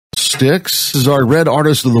Styx is our Red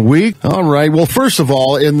Artist of the Week. All right. Well, first of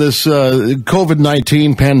all, in this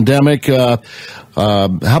COVID-19 pandemic, how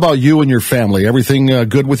about you and your family? Everything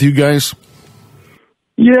good with you guys?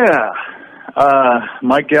 Yeah.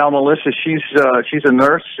 My gal Melissa, she's a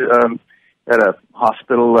nurse at a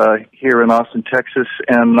hospital here in Austin, Texas,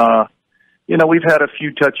 and we've had a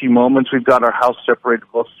few touchy moments. We've got our house separated;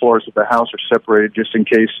 both floors of the house are separated, just in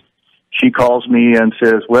case she calls me and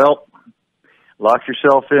says, "Well, lock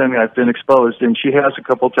yourself in. I've been exposed," and she has a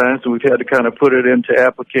couple times, and we've had to kind of put it into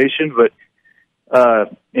application. But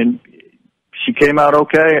and she came out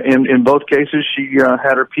okay in both cases. She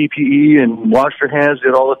had her PPE and washed her hands,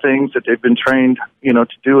 did all the things that they've been trained, to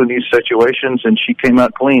do in these situations, and she came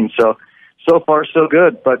out clean. So far so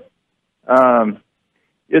good. But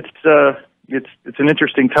it's an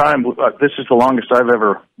interesting time. This is the longest I've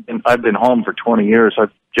been home for 20 years.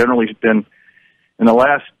 I've generally been in the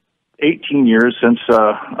last 18 years since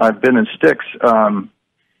I've been in Styx.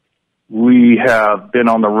 We have been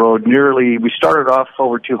on the road we started off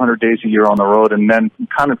over 200 days a year on the road, and then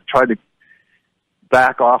kind of tried to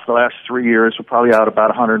back off the last 3 years. We're probably out about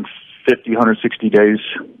 150, 160 days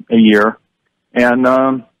a year. And,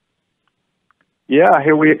 we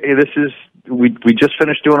just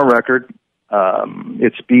finished doing a record.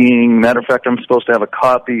 Matter of fact, I'm supposed to have a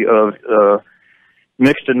copy of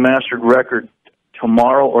mixed and mastered record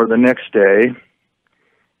tomorrow or the next day.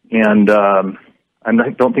 And I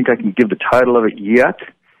don't think I can give the title of it yet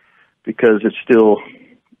because it's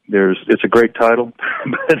a great title,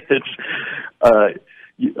 but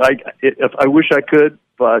I wish I could,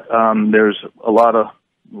 but there's a lot of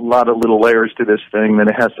little layers to this thing that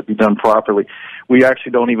it has to be done properly. We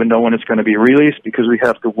actually don't even know when it's going to be released because we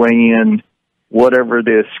have to weigh in whatever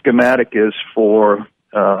the schematic is for,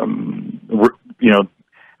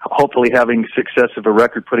 hopefully having success of a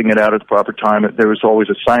record, putting it out at the proper time. There was always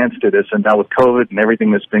a science to this, and now with COVID and everything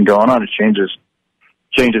that's been going on, it changes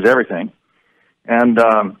everything. And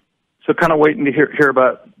so kind of waiting to hear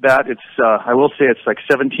about that. It's I will say it's like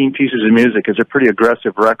 17 pieces of music. It's a pretty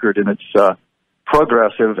aggressive record, and it's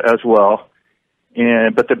progressive as well.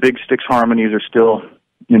 But the big Styx harmonies are still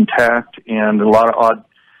intact, and a lot of odd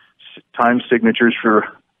time signatures for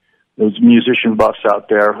those musician buffs out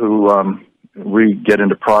there who we get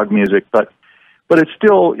into prog music, but it's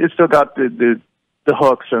still got the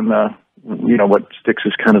hooks and what Styx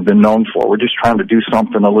has kind of been known for. We're just trying to do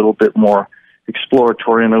something a little bit more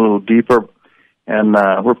exploratory and a little deeper, and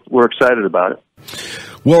we're excited about it.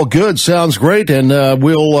 Well, good. Sounds great, and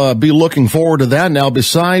we'll be looking forward to that. Now,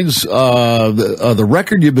 besides the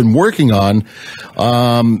record you've been working on,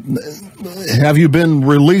 have you been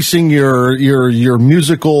releasing your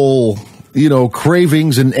musical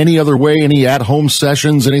cravings in any other way, any at-home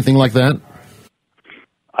sessions, anything like that?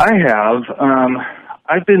 I have.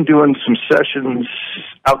 I've been doing some sessions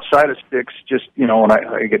outside of Styx, just, when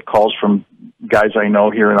I get calls from guys I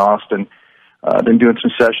know here in Austin. I've been doing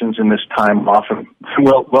some sessions in this time off and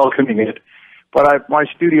welcoming it. But my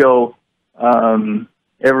studio,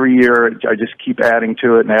 every year, I just keep adding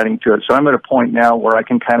to it and adding to it. So I'm at a point now where I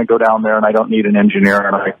can kind of go down there and I don't need an engineer,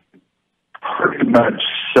 and I pretty much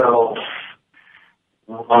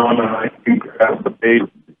I can grab the bass,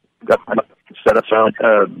 got my set up. So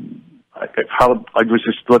I was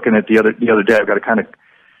just looking at the other day. I've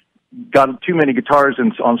got too many guitars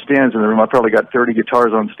on stands in the room. I probably got 30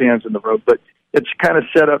 guitars on stands in the room, but it's kind of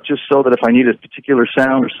set up just so that if I need a particular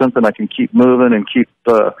sound or something, I can keep moving and keep.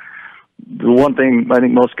 The one thing I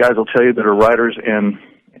think most guys will tell you that are writers and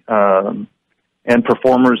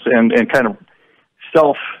performers and kind of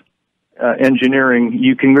self. Engineering,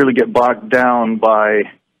 you can really get bogged down by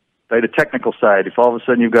the technical side. If all of a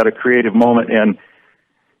sudden you've got a creative moment and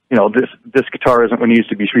this guitar isn't what it needs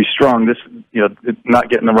to be strong, not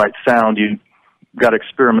getting the right sound, you've got to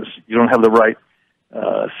experiment. You don't have the right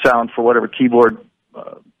sound for whatever keyboard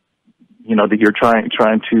that you're trying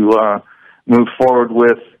to move forward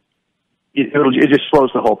with. It just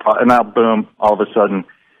slows the whole process. And now, boom! All of a sudden,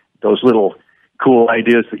 those little cool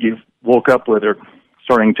ideas that you've woke up with are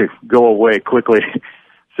starting to go away quickly.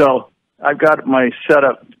 So I've got my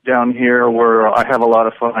setup down here where I have a lot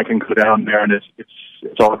of fun. I can go down there and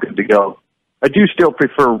it's all good to go. I do still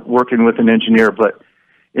prefer working with an engineer, but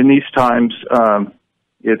in these times,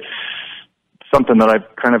 it's something that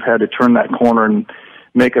I've kind of had to turn that corner and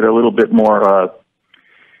make it a little bit more,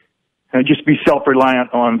 and just be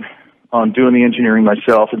self-reliant on doing the engineering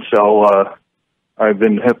myself. And so, I've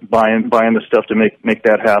been buying the stuff to make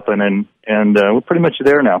that happen, and we're pretty much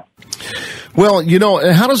there now. Well,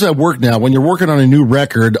 how does that work now? When you're working on a new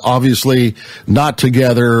record, obviously not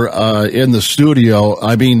together in the studio.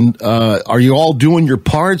 I mean, are you all doing your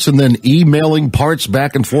parts and then emailing parts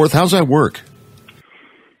back and forth? How's that work?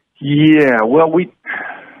 Yeah, well, we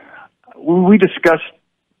discussed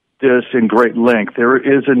this in great length. There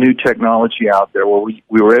is a new technology out there where we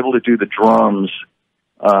were able to do the drums.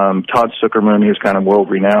 Todd Zuckerman, who's kind of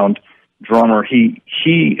world-renowned drummer, he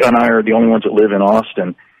and I are the only ones that live in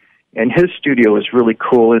Austin. And his studio is really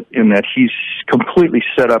cool in that he's completely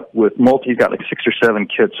set up with he's got like 6 or 7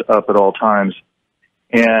 kits up at all times.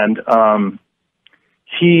 And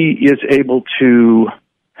he is able to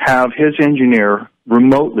have his engineer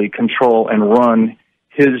remotely control and run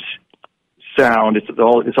his sound. It's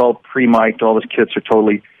all pre-mic'd. All his kits are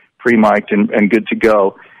totally pre-mic'd and good to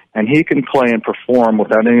go. And he can play and perform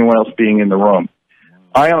without anyone else being in the room.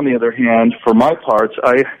 I, on the other hand, for my parts,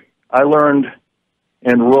 I learned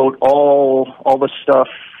and wrote all the stuff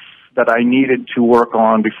that I needed to work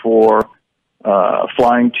on before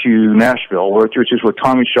flying to Nashville, which is where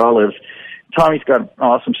Tommy Shaw lives. Tommy's got an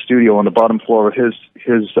awesome studio on the bottom floor of his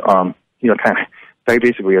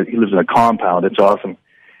basically he lives in a compound. It's awesome.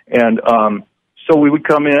 And so we would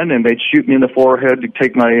come in and they'd shoot me in the forehead to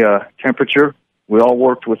take my temperature. We all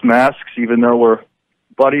worked with masks, even though we're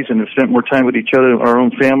buddies and have spent more time with each other, our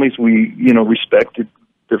own families. We, respected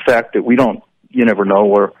the fact that you never know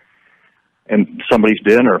where and somebody's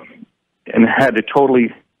been and had to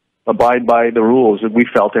totally abide by the rules that we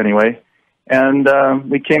felt anyway. And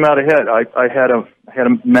we came out ahead. I had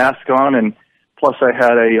a mask on, and plus I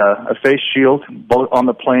had a face shield both on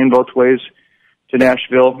the plane both ways to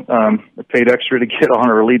Nashville. I paid extra to get on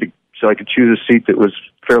early so I could choose a seat that was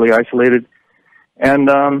fairly isolated. And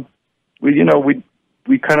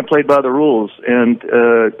we kind of played by the rules, and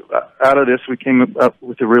out of this we came up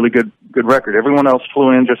with a really good record. Everyone else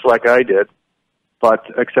flew in just like I did, but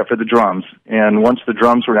except for the drums. And once the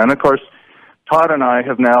drums were done, of course, Todd and I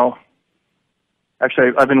have now.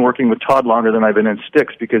 Actually, I've been working with Todd longer than I've been in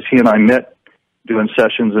Styx because he and I met doing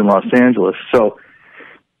sessions in Los Angeles. So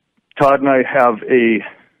Todd and I have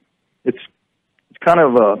it's kind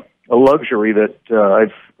of a luxury that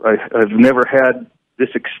I've never had this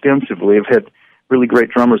extensively. I've had really great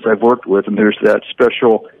drummers I've worked with, and there's that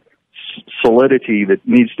special solidity that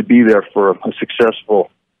needs to be there for a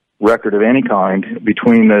successful record of any kind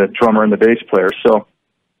between the drummer and the bass player. So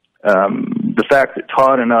the fact that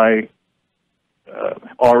Todd and I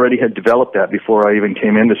already had developed that before I even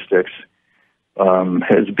came into Styx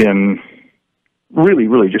has been really,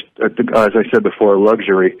 really just, as I said before, a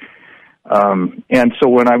luxury. And so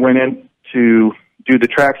when I went in to do the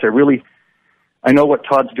tracks, I know what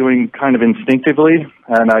Todd's doing kind of instinctively,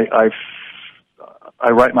 and I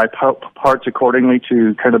write my parts accordingly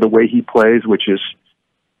to kind of the way he plays, which is,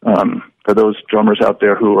 for those drummers out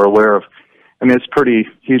there who are aware of, I mean,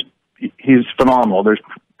 he's phenomenal. There's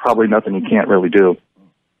probably nothing he can't really do.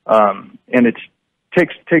 And it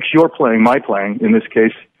takes your playing, my playing, in this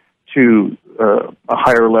case, to a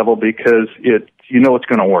higher level because it's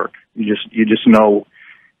going to work. You just know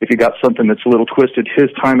if you got something that's a little twisted, his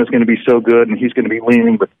time is going to be so good, and he's going to be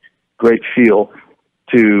leaning with great feel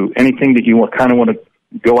to anything that you kind of want to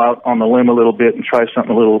go out on the limb a little bit and try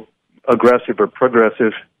something a little aggressive or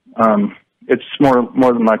progressive. It's more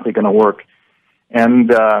than likely going to work.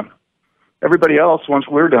 And everybody else, once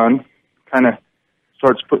we're done, kind of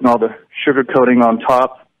starts putting all the sugar coating on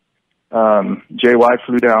top. JY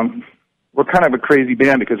flew down. We're kind of a crazy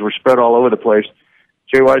band because we're spread all over the place.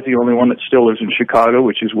 JY is the only one that still lives in Chicago,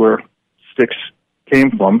 which is where Styx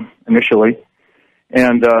came from initially.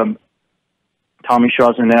 And Tommy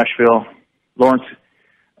Shaw's in Nashville. Lawrence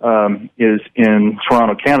is in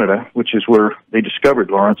Toronto, Canada, which is where they discovered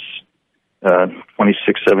Lawrence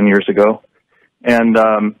 7 years ago. And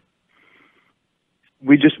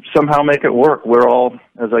we just somehow make it work. We're all,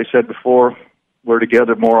 as I said before, we're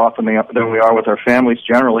together more often than we are with our families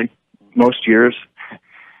generally, most years.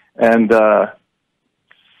 And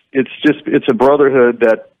it's a brotherhood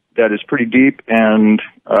that is pretty deep, and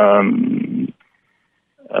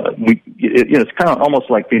it's kind of almost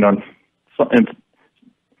like being on. And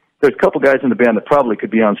there's a couple guys in the band that probably could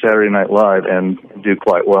be on Saturday Night Live and do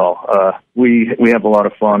quite well. We have a lot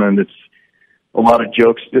of fun, and it's a lot of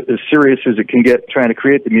jokes, as serious as it can get trying to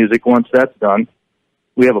create the music. Once that's done,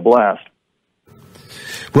 we have a blast.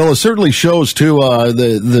 Well, it certainly shows too.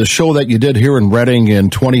 The show that you did here in Redding in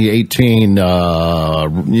 2018,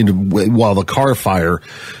 while the car fire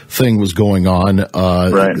thing was going on,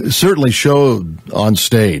 right. certainly showed on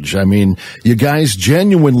stage. I mean, you guys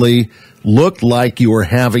genuinely looked like you were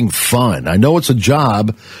having fun. I know it's a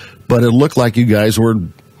job, but it looked like you guys were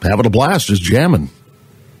having a blast, just jamming.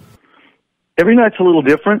 Every night's a little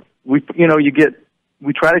different. We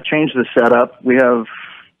try to change the setup. We have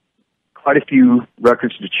quite a few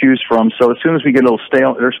records to choose from. So as soon as we get a little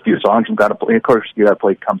stale, there's a few songs we've got to play. Of course, you got to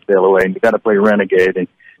play "Come Sail Away," and you got to play "Renegade," and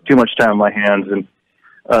 "Too Much Time on My Hands." And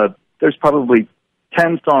there's probably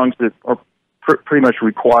 10 songs that are pretty much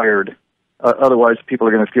required. Otherwise, people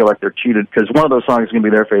are going to feel like they're cheated because one of those songs is going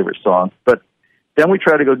to be their favorite song. But then we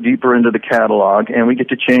try to go deeper into the catalog, and we get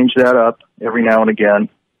to change that up every now and again.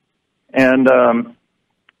 And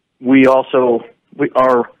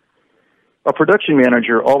our production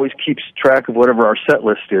manager always keeps track of whatever our set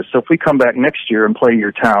list is. So if we come back next year and play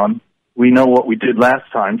your town, we know what we did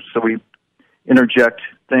last time, so we interject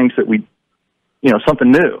things that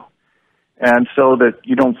something new. And so that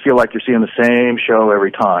you don't feel like you're seeing the same show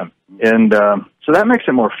every time. And so that makes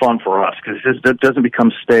it more fun for us because it doesn't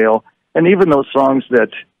become stale. And even those songs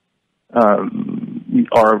that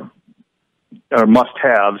are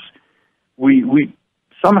must-haves, we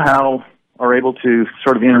somehow are able to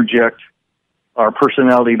sort of interject our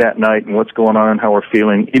personality that night and what's going on and how we're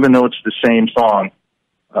feeling, even though it's the same song.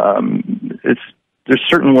 There's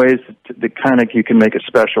certain ways that kind of you can make it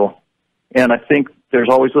special. And I think there's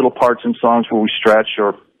always little parts in songs where we stretch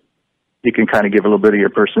or you can kind of give a little bit of your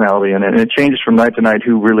personality in it. And it changes from night to night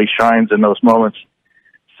who really shines in those moments.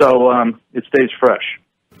 So it stays fresh.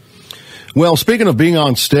 Well, speaking of being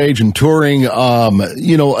on stage and touring,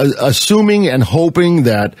 assuming and hoping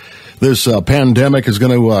that this pandemic is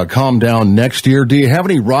going to calm down next year, do you have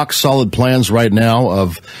any rock solid plans right now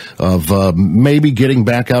of maybe getting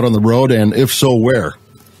back out on the road? And if so, where?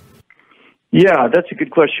 Yeah, that's a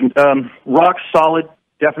good question. Rock solid,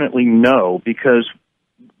 definitely no, because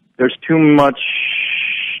there's too much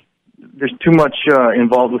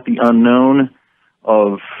involved with the unknown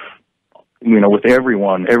of, with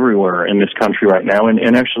everyone, everywhere in this country right now,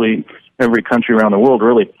 and actually every country around the world,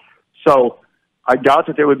 really. So I doubt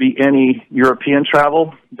that there would be any European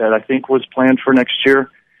travel that I think was planned for next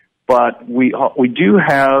year, but we do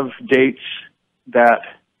have dates that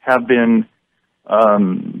have been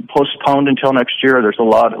postponed until next year. There's a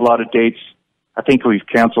lot of dates. I think we've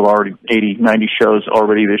canceled already 80, 90 shows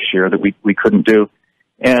already this year that we couldn't do.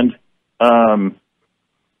 And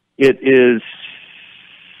it is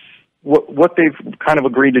what they've kind of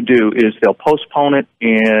agreed to do is they'll postpone it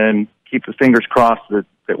and keep the fingers crossed that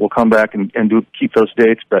we'll come back and keep those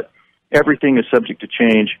dates. But everything is subject to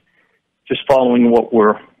change, just following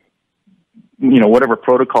whatever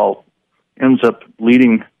protocol ends up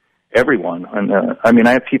leading everyone. And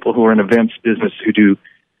I have people who are in events business who do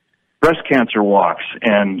breast cancer walks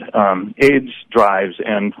and AIDS drives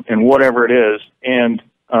and whatever it is, and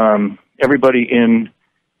everybody in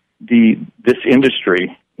this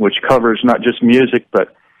industry, which covers not just music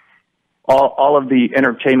but all of the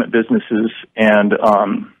entertainment businesses and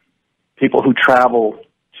people who travel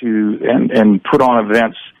to and put on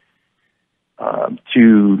events as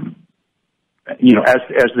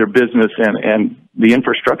their business, and the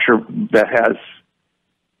infrastructure that has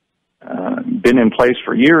been in place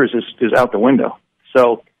for years is out the window.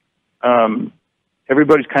 So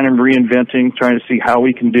everybody's kind of reinventing, trying to see how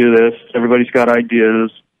we can do this. Everybody's got ideas.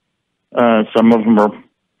 Some of them are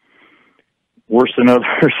worse than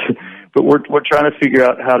others, but we're trying to figure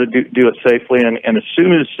out how to do it safely. And as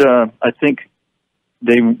soon as I think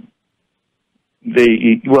there's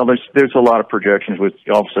a lot of projections, which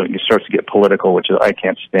all of a sudden it starts to get political, which I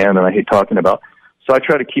can't stand and I hate talking about. So I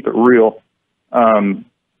try to keep it real.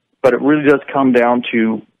 But it really does come down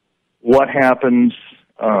to what happens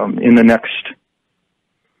in the next.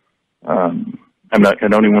 I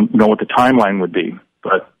don't even know what the timeline would be,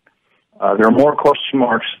 but there are more question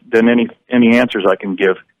marks than any answers I can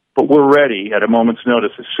give. But we're ready at a moment's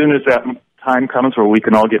notice as soon as that time comes where we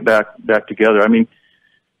can all get back together. I mean,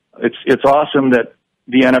 it's awesome that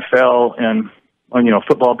the NFL and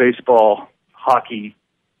football, baseball, hockey.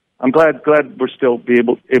 I'm glad we're still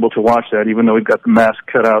able to watch that, even though we've got the mask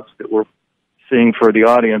cutouts that we're seeing for the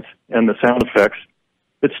audience and the sound effects.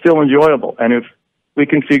 It's still enjoyable, and if we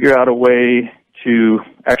can figure out a way to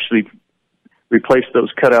actually replace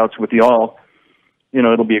those cutouts with y'all,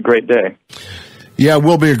 it'll be a great day. Yeah, it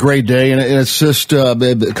will be a great day, and it's just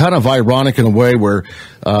kind of ironic in a way where,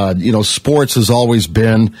 sports has always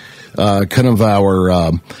been kind of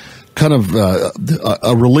our kind of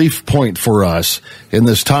a relief point for us in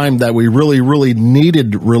this time that we really, really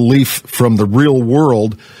needed relief from the real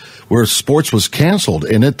world where sports was canceled.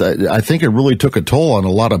 And I think it really took a toll on a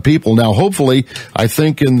lot of people. Now, hopefully, I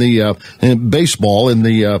think in baseball, in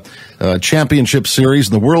the championship series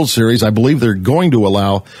and the World Series, I believe they're going to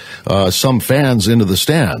allow some fans into the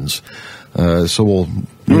stands. So we'll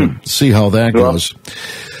see how that goes.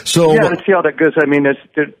 So yeah, let's see how that goes. I mean,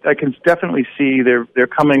 I can definitely see they're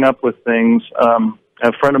coming up with things.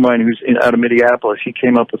 A friend of mine who's out of Minneapolis, he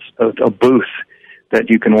came up with a booth that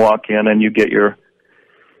you can walk in and you get your,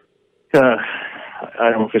 I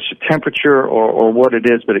don't know if it's the temperature or what it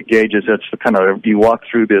is, but it gauges. That's the kind of, you walk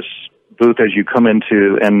through this booth as you come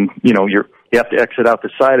into, and you have to exit out the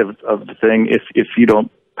side of the thing if you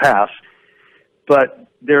don't pass. But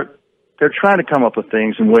they're trying to come up with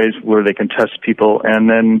things in ways where they can test people and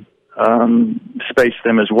then space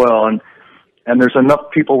them as well. And there's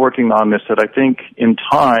enough people working on this that I think in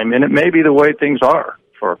time, and it may be the way things are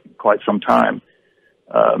for quite some time,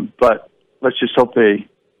 but let's just hope they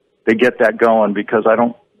get that going, because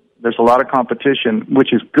there's a lot of competition,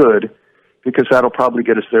 which is good, because that'll probably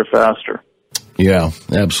get us there faster. Yeah,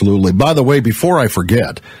 absolutely. By the way, before I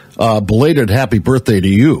forget, belated happy birthday to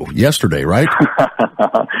you yesterday, right?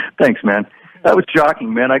 Thanks, man. That was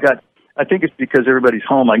shocking, man. I think it's because everybody's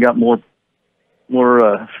home. I got more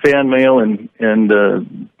fan mail and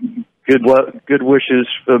good wishes,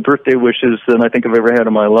 birthday wishes than I think I've ever had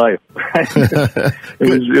in my life. It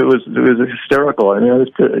was hysterical. I mean,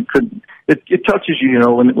 it touches you,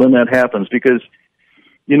 when that happens, because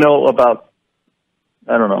about,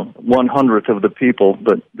 I don't know, 1/100th of the people,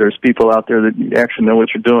 but there's people out there that actually know what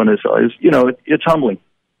you're doing. It's humbling.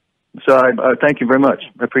 So I thank you very much.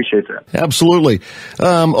 I appreciate that. Absolutely.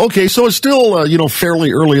 Okay, so it's still,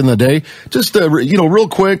 fairly early in the day. Just, real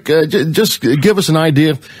quick, just give us an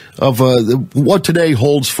idea of what today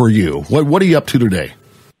holds for you. What are you up to today?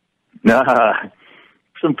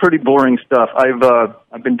 Some pretty boring stuff.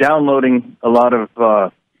 I've been downloading a lot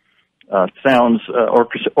of sounds,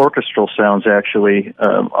 orchestral sounds, actually,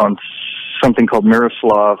 on something called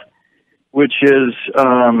Miroslav, which is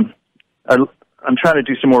I'm trying to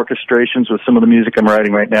do some orchestrations with some of the music I'm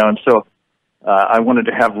writing right now, and so I wanted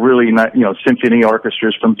to have really nice, symphony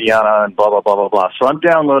orchestras from Vienna and blah, blah, blah, blah, blah. So I'm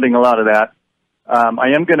downloading a lot of that.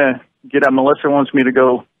 I am going to Melissa wants me to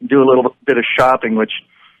go do a little bit of shopping, which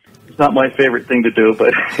is not my favorite thing to do,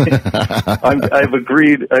 but I've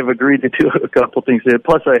agreed to do a couple things there.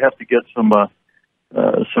 Plus, I have to get some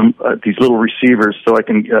these little receivers so I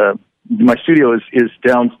can, my studio is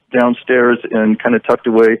downstairs and kind of tucked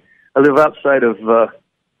away. I live outside of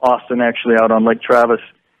Austin, actually, out on Lake Travis.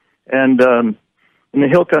 And in the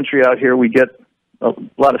hill country out here, we get a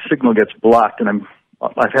lot of signal gets blocked, and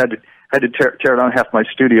I've had to tear down half my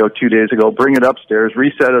studio 2 days ago, bring it upstairs,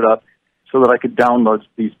 reset it up so that I could download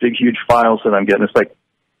these big, huge files that I'm getting. It's like,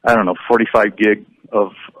 I don't know, 45 gig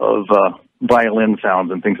of violin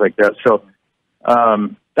sounds and things like that. So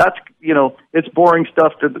that's, it's boring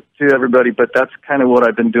stuff to everybody, but that's kind of what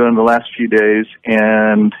I've been doing the last few days.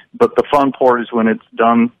 But the fun part is when it's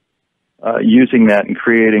done, using that and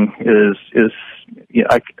creating is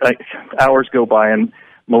hours go by and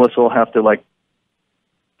Melissa will have to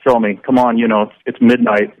tell me, come on, it's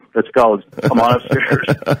midnight. Let's go. Come on upstairs.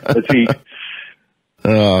 Let's eat.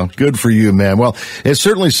 Good for you, man. Well, it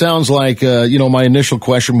certainly sounds like, my initial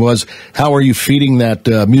question was, how are you feeding that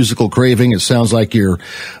musical craving? It sounds like you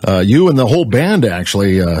and the whole band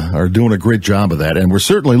actually are doing a great job of that. And we're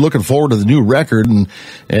certainly looking forward to the new record.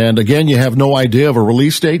 And again, you have no idea of a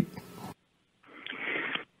release date?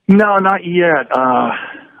 No, not yet.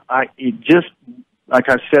 Like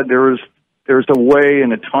I said, there's a way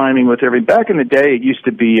and a timing with back in the day, it used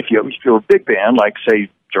to be if you were a big band, like say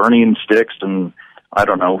Journey and Styx and I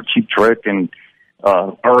don't know, Cheap Trick and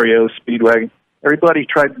REO, Speedwagon. Everybody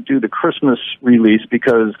tried to do the Christmas release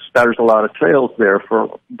because there's a lot of sales there.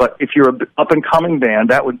 But if you're an up and coming band,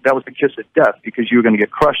 that was the kiss of death because you were going to get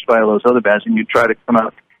crushed by all those other bands, and you try to come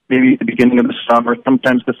out maybe at the beginning of the summer,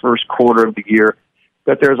 sometimes the first quarter of the year.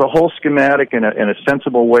 But there's a whole schematic and a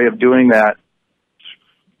sensible way of doing that,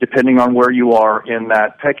 depending on where you are in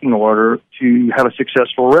that pecking order, to have a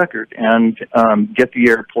successful record and get the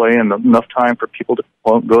airplay and enough time for people to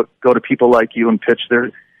go to people like you and pitch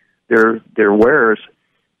their wares.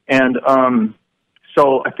 And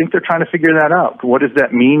so I think they're trying to figure that out. What does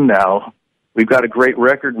that mean now? We've got a great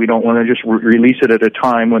record. We don't want to just release it at a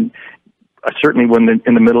time when, certainly when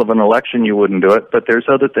in the middle of an election you wouldn't do it, but there's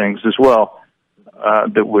other things as well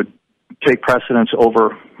that would take precedence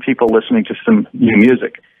over people listening to some new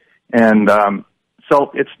music. And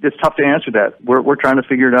So it's tough to answer that. We're trying to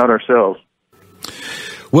figure it out ourselves.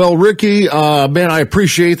 Well, Ricky, man, I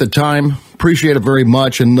appreciate the time. Appreciate it very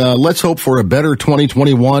much. And let's hope for a better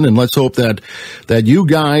 2021. And let's hope that you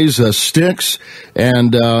guys, Styx,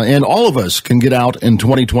 and all of us can get out in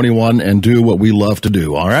 2021 and do what we love to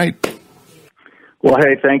do. All right? Well,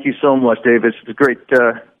 hey, thank you so much, Dave. It's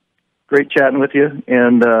great chatting with you.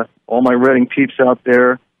 And all my Redding peeps out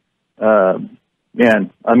there, man,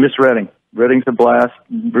 I miss Redding. Redding's a blast.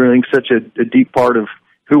 Redding's such a deep part of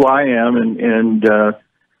who I am and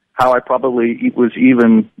how I probably was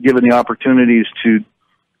even given the opportunities to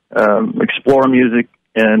explore music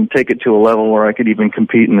and take it to a level where I could even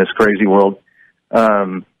compete in this crazy world.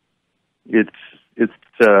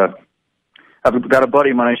 I've got a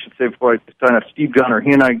buddy of mine, I should say before I sign up, Steve Gunner.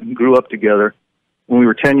 He and I grew up together when we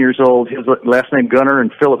were 10 years old. His last name Gunner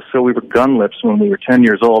and Phillips, so we were gun lips when we were 10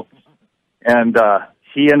 years old. And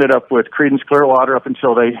he ended up with Creedence Clearwater up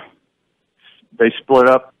until they split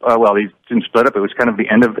up. Well, they didn't split up. It was kind of the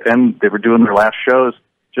end. They were doing their last shows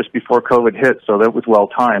just before COVID hit, so that was well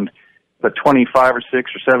timed. But 25 or 6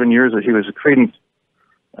 or 7 years that he was a Creedence,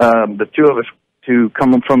 the two of us to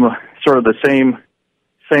come from sort of the same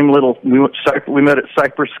little. We met at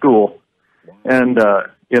Cypress School, and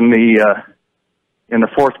in the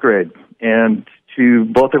fourth grade, and to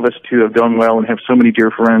both of us to have done well and have so many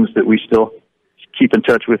dear friends that we still keep in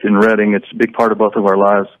touch with in Redding. It's a big part of both of our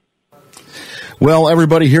lives. Well,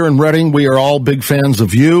 everybody here in Redding, we are all big fans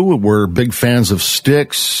of you. We're big fans of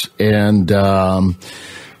Styx, and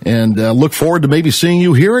look forward to maybe seeing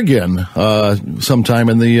you here again sometime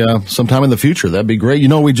in the future. That'd be great.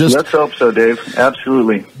 Let's hope so, Dave.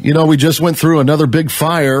 Absolutely. We just went through another big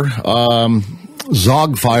fire,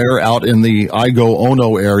 Zog fire out in the Igo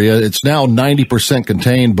Ono area. It's now 90%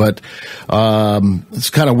 contained, but it's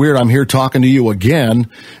kind of weird. I'm here talking to you again,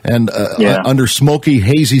 and under smoky,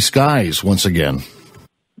 hazy skies once again.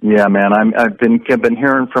 Yeah, man. I've been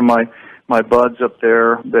hearing from my buds up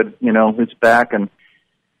there that it's back, and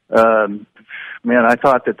man, I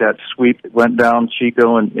thought that sweep that went down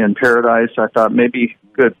Chico and Paradise, I thought maybe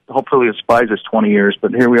good. Hopefully it buys us 20 years,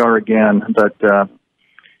 but here we are again. But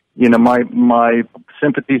my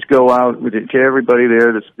sympathies go out to everybody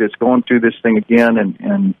there that's going through this thing again.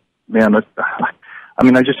 And man, I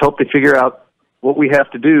just hope they figure out what we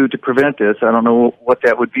have to do to prevent this. I don't know what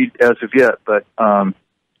that would be as of yet, but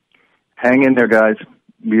hang in there, guys.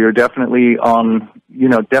 We are definitely on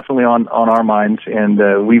our minds,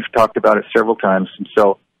 and we've talked about it several times. And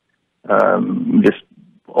so, just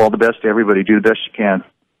all the best to everybody. Do the best you can.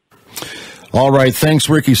 All right. Thanks,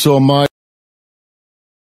 Ricky, so much.